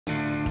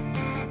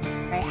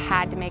I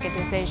had to make a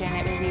decision.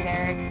 It was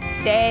either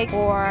stay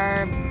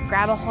or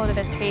grab a hold of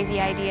this crazy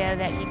idea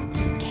that you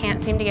just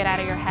can't seem to get out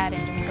of your head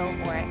and just go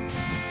for it.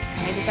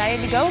 And I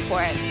decided to go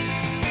for it.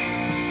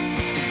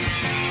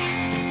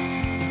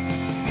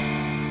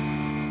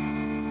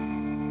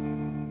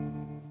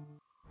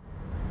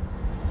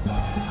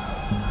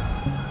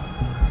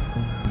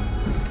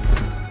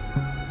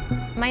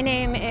 My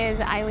name is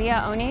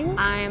Eileah Ohning.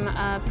 I'm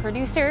a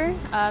producer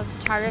of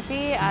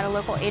photography at a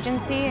local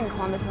agency in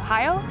Columbus,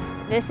 Ohio.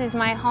 This is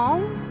my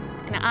home,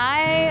 and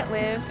I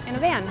live in a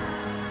van.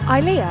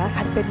 Eileah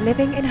has been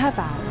living in her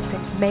van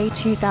since May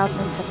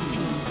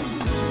 2017.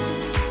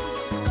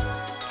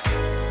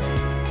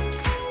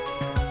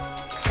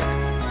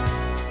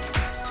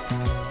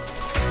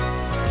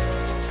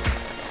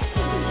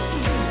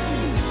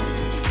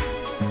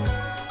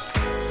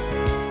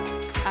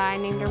 I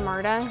named her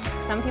Marta.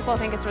 Some people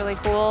think it's really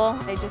cool.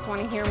 They just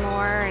want to hear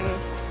more, and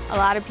a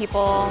lot of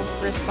people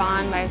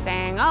respond by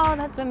saying, "Oh,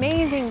 that's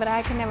amazing, but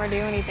I can never do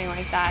anything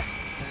like that."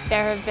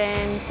 There have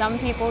been some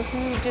people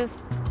who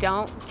just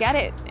don't get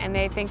it, and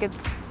they think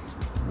it's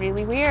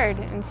really weird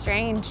and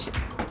strange,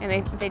 and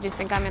they just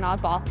think I'm an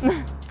oddball.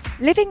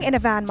 Living in a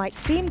van might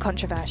seem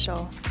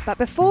controversial, but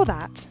before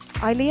that,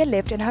 Eileah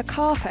lived in her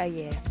car for a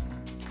year.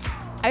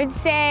 I would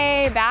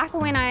say back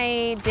when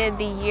I did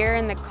the year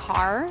in the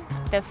car,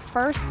 the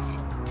first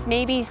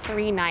maybe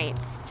 3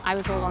 nights, I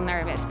was a little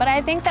nervous. But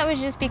I think that was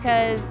just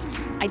because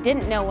I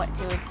didn't know what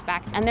to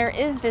expect. And there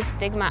is this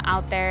stigma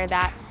out there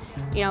that,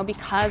 you know,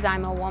 because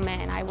I'm a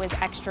woman, I was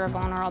extra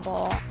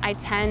vulnerable. I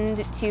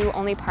tend to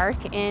only park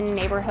in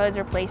neighborhoods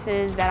or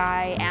places that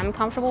I am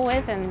comfortable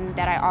with and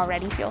that I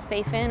already feel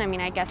safe in. I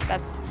mean, I guess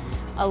that's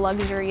a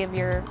luxury of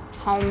your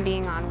home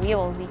being on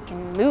wheels. You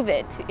can move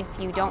it if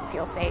you don't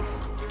feel safe.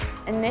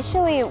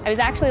 Initially, I was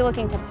actually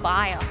looking to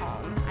buy a home.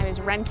 I was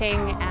renting,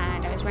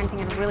 and I was renting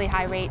at a really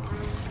high rate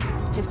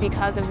just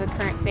because of the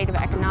current state of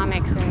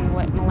economics and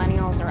what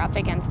millennials are up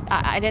against.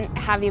 I didn't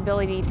have the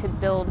ability to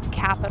build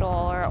capital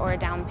or a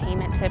down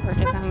payment to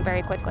purchase a home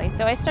very quickly.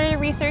 So I started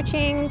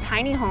researching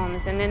tiny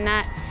homes, and then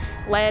that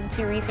led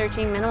to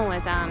researching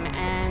minimalism,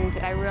 and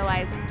I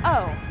realized,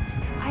 oh,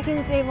 I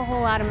can save a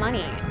whole lot of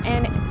money.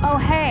 And oh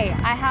hey,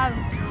 I have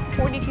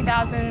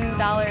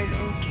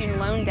 $42,000 in student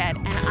loan debt,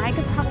 and I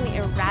could probably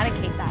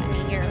eradicate that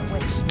in a year,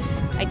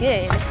 which I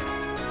did.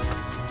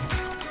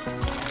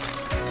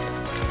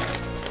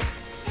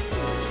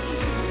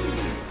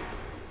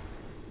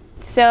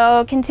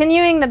 So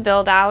continuing the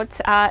build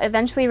out,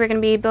 eventually we're going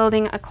to be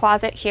building a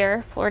closet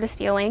here, floor to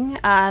ceiling.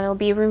 There'll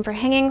be room for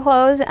hanging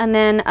clothes and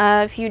then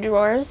a few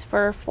drawers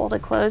for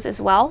folded clothes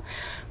as well.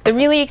 The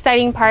really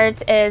exciting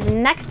part is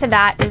next to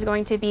that is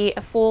going to be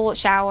a full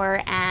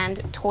shower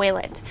and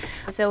toilet.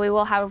 So we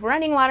will have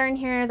running water in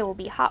here. There will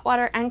be hot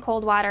water and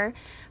cold water.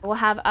 We'll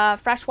have a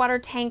freshwater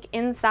tank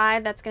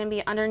inside that's going to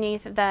be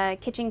underneath the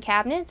kitchen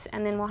cabinets,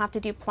 and then we'll have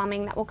to do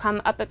plumbing that will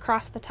come up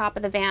across the top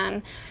of the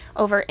van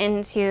over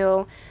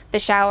into the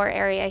shower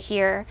area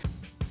here.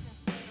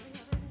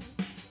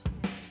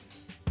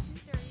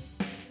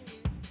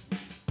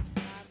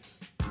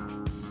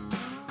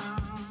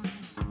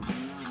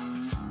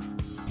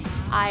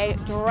 I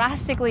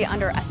drastically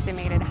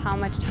underestimated how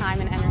much time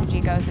and energy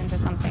goes into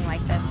something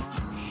like this.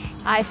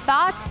 I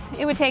thought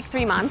it would take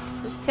 3 months.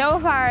 So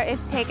far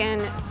it's taken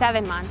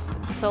 7 months,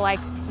 so like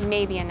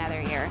maybe another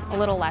year, a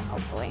little less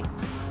hopefully,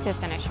 to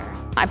finish her.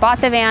 I bought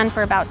the van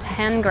for about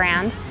 10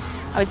 grand.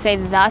 I would say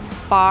thus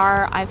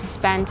far I've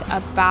spent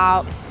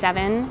about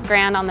 7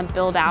 grand on the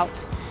build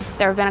out.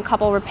 There have been a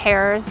couple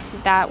repairs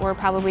that were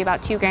probably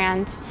about 2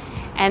 grand.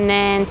 And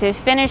then to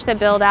finish the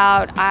build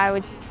out, I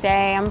would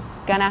say I'm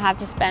gonna have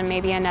to spend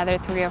maybe another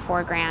 3 or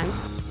 4 grand.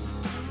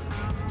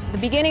 The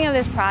beginning of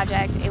this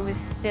project, it was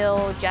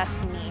still just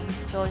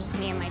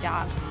me and my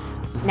dog.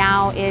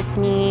 Now it's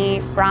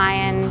me,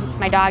 Brian,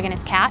 my dog, and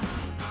his cat.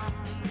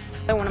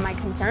 So one of my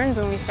concerns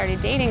when we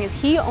started dating is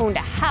he owned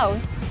a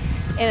house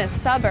in a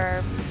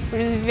suburb, which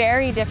was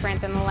very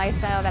different than the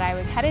lifestyle that I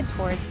was headed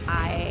towards.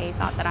 I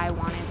thought that I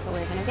wanted to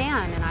live in a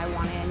van, and I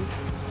wanted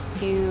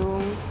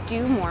to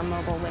do more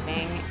mobile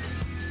living.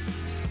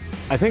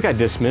 I think I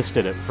dismissed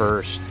it at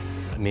first.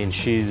 I mean,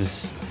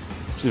 she's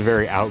a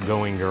very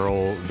outgoing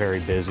girl, very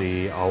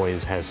busy,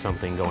 always has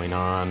something going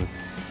on.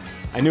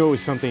 I knew it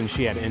was something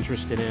she had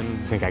interested in.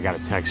 I think I got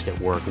a text at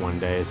work one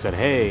day that said,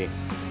 "Hey,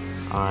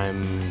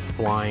 I'm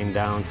flying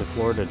down to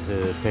Florida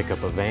to pick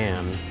up a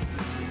van."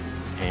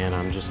 And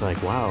I'm just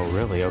like, wow,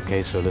 really?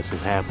 Okay, so this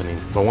is happening.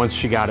 But once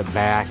she got it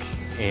back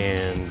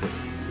and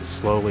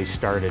slowly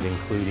started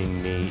including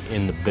me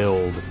in the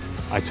build,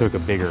 I took a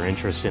bigger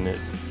interest in it.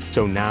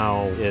 So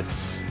now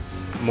it's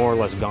more or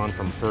less gone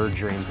from her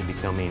dream to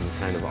becoming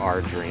kind of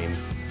our dream.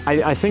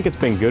 I think it's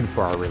been good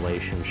for our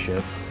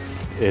relationship.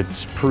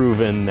 It's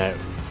proven that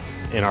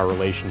in our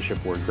relationship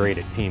we're great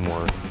at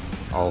teamwork,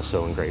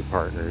 also and great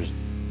partners.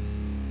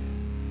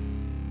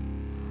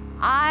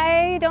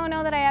 I don't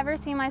know that I ever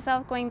see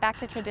myself going back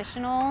to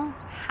traditional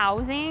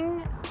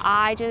housing.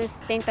 I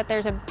just think that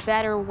there's a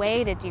better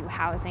way to do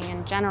housing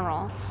in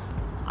general.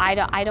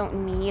 I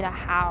don't need a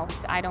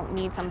house. I don't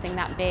need something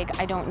that big.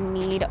 I don't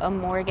need a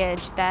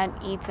mortgage that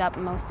eats up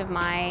most of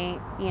my,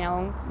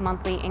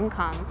 monthly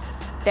income.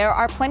 There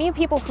are plenty of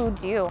people who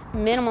do.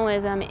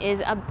 Minimalism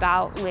is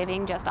about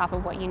living just off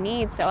of what you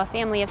need. So a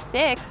family of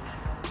 6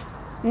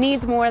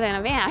 needs more than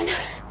a van.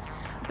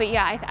 But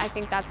yeah, I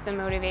think that's the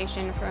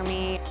motivation for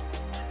me.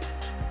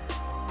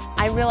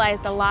 I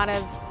realized a lot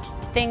of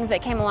things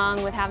that came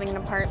along with having an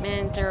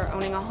apartment or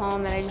owning a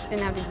home that I just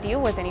didn't have to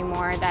deal with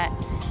anymore, that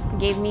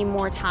gave me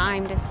more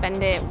time to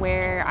spend it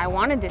where I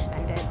wanted to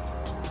spend it.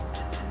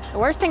 The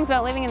worst things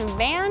about living in the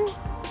van?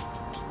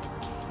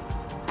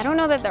 I don't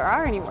know that there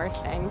are any worse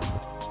things.